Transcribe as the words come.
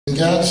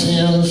God's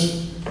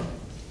hands.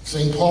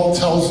 St. Paul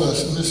tells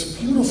us in this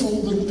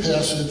beautiful little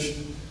passage,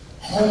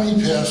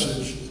 homey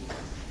passage,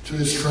 to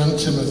his friend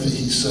Timothy,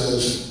 he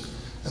says,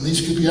 and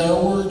these could be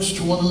our words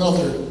to one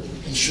another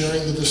in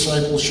sharing the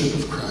discipleship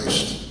of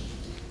Christ.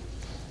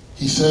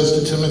 He says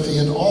to Timothy,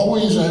 and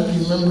always I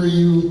remember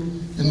you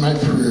in my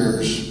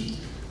prayers.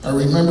 I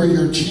remember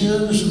your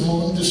tears and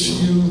long to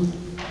see you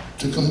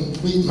to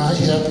complete my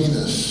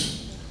happiness.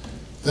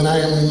 Then I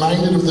am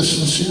reminded of the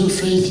sincere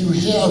faith you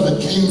have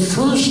that came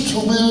first to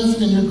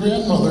live in your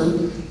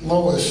grandmother,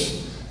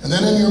 Lois, and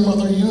then in your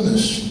mother,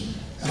 Eunice.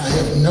 And I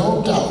have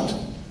no doubt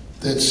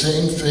that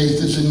same faith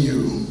is in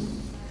you.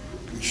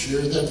 We share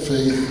that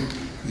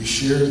faith, we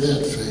share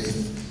that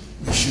faith,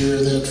 we share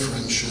that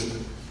friendship,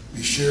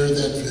 we share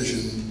that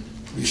vision,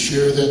 we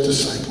share that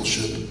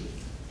discipleship,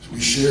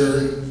 we share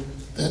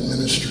that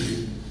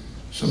ministry.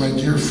 So my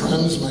dear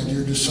friends, my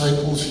dear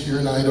disciples here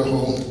in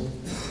Idaho,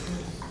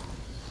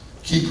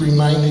 keep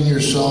reminding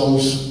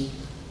yourselves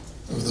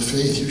of the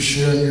faith you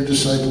share in your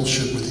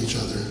discipleship with each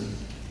other.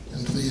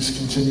 And please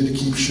continue to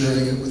keep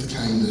sharing it with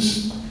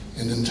kindness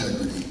and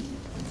integrity.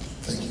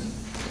 Thank you.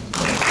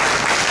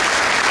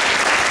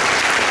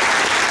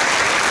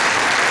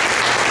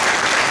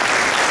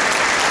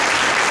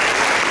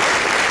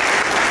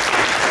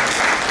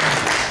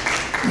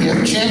 We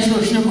have a chance for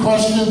a few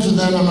questions, and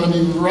then I'm going to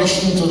be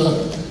rushing to the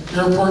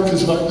airport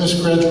because I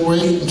just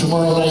graduate, and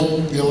tomorrow night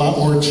will be a lot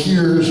more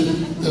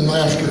tears than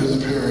laughter in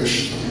the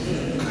parish.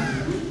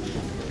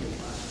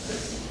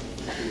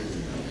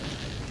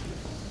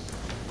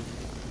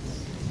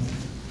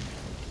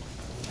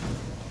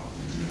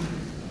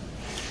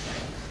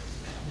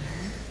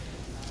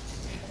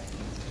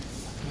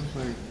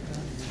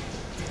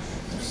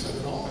 I've said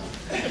it all.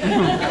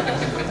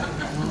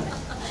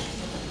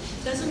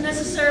 Doesn't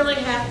necessarily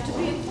have to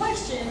be a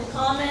question,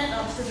 comment,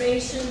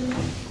 observation,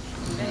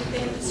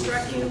 anything that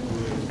struck you.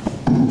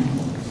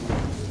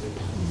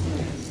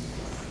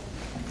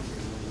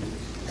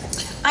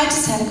 I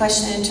just had a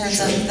question in terms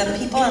of the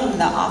people in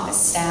the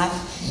office staff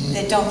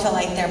that don't feel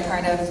like they're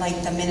part of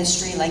like the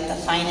ministry, like the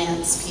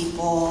finance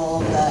people,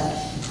 the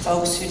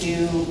folks who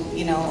do,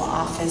 you know,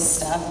 office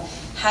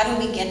stuff. How do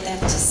we get them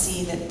to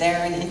see that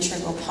they're an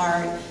integral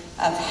part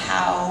of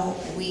how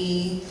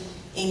we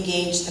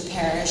engage the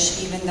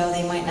parish, even though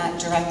they might not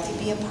directly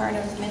be a part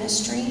of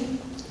ministry?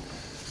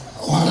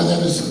 A lot of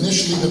that is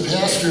initially the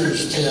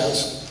pastor's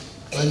task,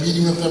 by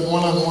meeting with them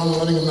one-on-one,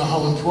 letting them know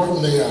how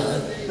important they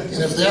are.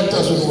 And if that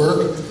doesn't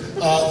work,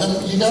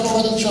 then you got to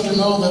let each other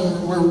know that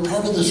we're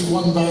part of this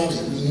one body.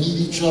 We need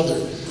each other.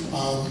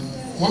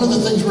 One of the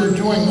things we're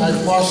doing,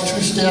 I've lost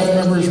 2 staff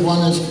members. One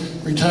is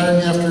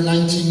retiring after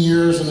 19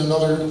 years and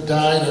another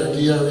died, our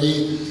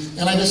DRE.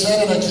 And I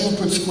decided I can't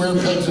put square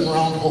pegs in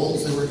round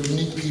holes. They were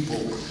unique people.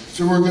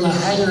 So we're going to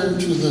hire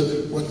to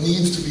what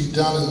needs to be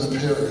done in the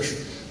parish.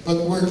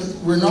 But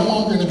we're no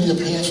longer going to be a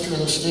pastor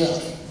and a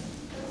staff.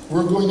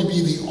 We're going to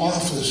be the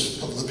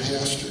office of the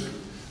pastor.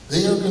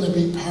 They are going to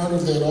be part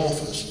of that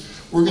office.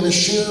 We're going to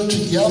share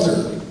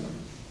together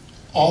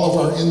all of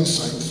our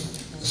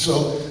insights.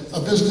 So a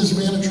business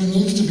manager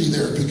needs to be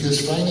there because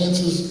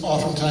finances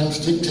oftentimes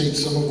dictate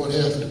some of what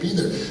has to be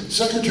there.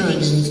 Secretary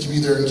needs to be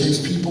there in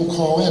case people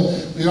call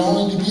in. We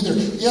all need to be there.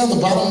 Yeah,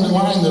 the bottom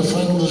line, the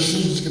final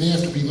decision is going to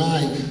have to be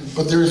mine.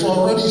 But there's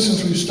already,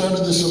 since we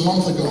started this a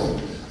month ago,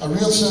 a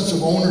real sense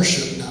of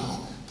ownership now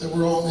that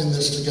we're all in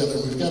this together.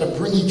 We've got to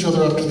bring each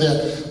other up to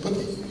that. But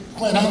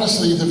quite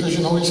honestly, the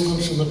vision always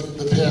comes from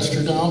the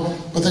pastor down,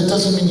 but that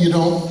doesn't mean you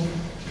don't.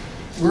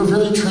 We're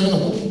very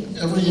trainable.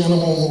 Every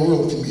animal in the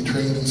world can be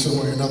trained in some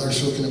way or another,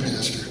 so can a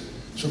pastor.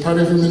 So part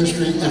of your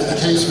ministry, if the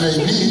case may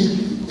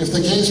be, is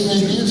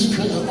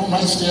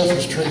my staff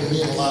has trained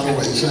me in a lot of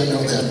ways. I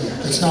know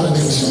that. It's not an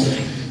insult.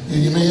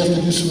 You may have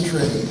to do some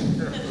training.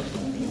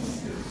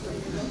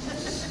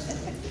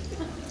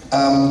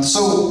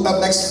 So up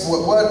next,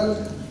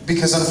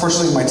 because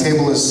unfortunately my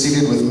table is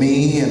seated with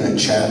me and I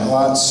chat a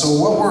lot, so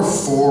what were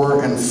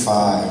 4 and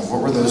 5?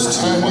 What were those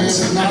 2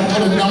 points? I did not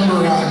put a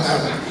number on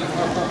them.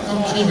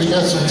 Okay, we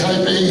got some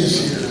type A's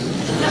here.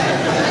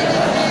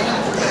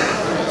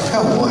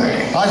 Oh boy.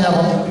 I have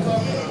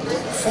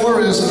them.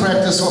 4 is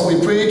practice what we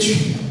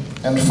preach,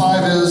 and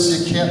 5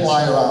 is you can't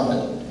lie around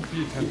it.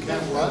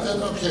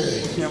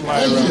 Okay. Can't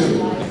lie Thank you.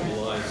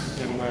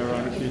 Can't lie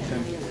around a few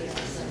times.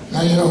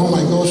 Now you know who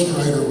my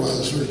ghostwriter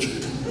was, Richard.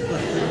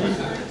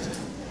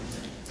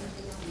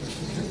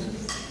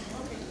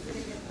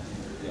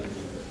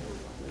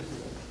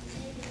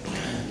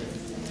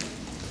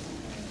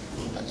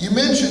 You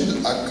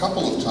mentioned a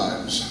couple of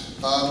times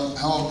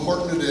how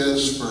important it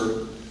is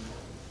for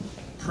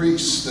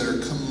priests that are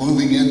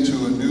moving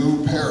into a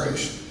new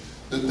parish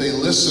that they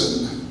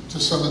listen to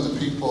some of the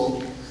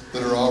people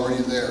that are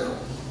already there.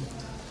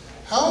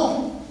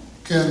 How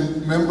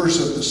can members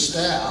of the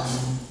staff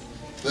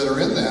that are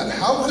in that,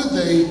 how could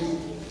they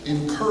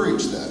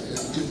encourage that?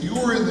 If you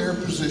were in their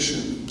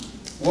position,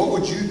 what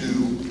would you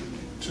do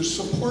to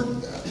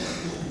support that?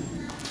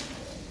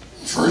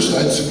 First,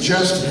 I'd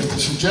suggest, if the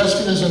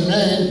suggestion isn't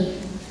made,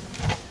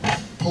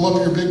 pull up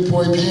your big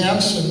boy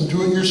pants and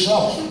do it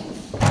yourself.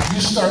 You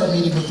start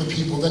meeting with the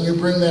people, then you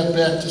bring that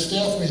back to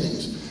staff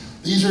meetings.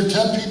 These are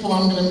 10 people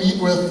I'm going to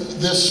meet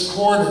with this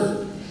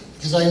quarter,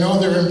 because I know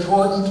they're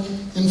important,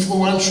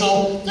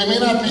 influential. They may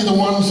not be the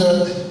ones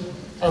that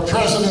are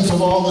presidents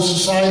of all the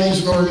societies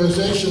and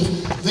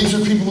organizations. These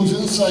are people whose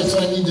insights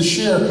I need to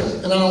share.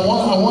 And on a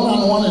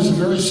one-on-one is a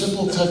very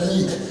simple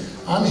technique.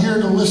 I'm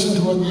here to listen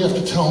to what you have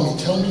to tell me.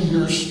 Tell me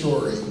your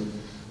story.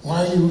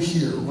 Why are you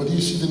here? What do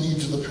you see the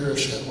needs of the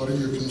parish at? What are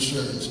your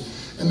concerns?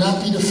 And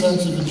not be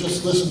defensive and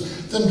just listen.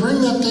 Then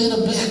bring that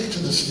data back to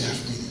the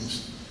staff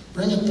meetings.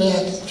 Bring it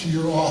back to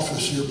your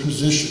office, your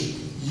position.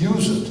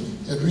 Use it.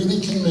 It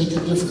really can make a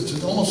difference.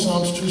 It almost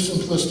sounds too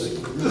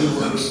simplistic, but it really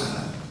works.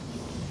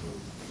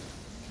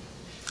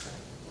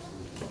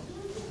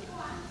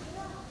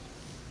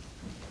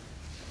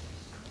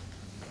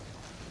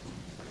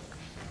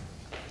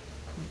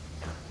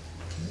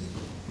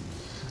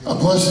 A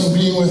blessing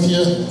being with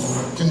you.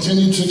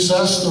 Continued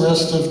success the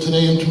rest of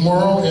today and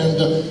tomorrow,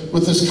 and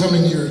with this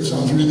coming year. It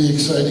sounds really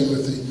exciting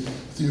with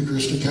the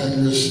Eucharistic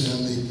Congress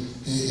and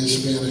the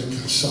Hispanic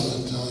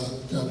Summit.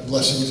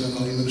 Blessings on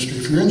all your ministry.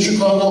 If you're in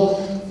Chicago,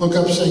 look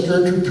up St.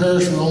 Gertrude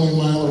Parish. We're only a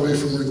mile away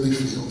from Wrigley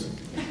Field.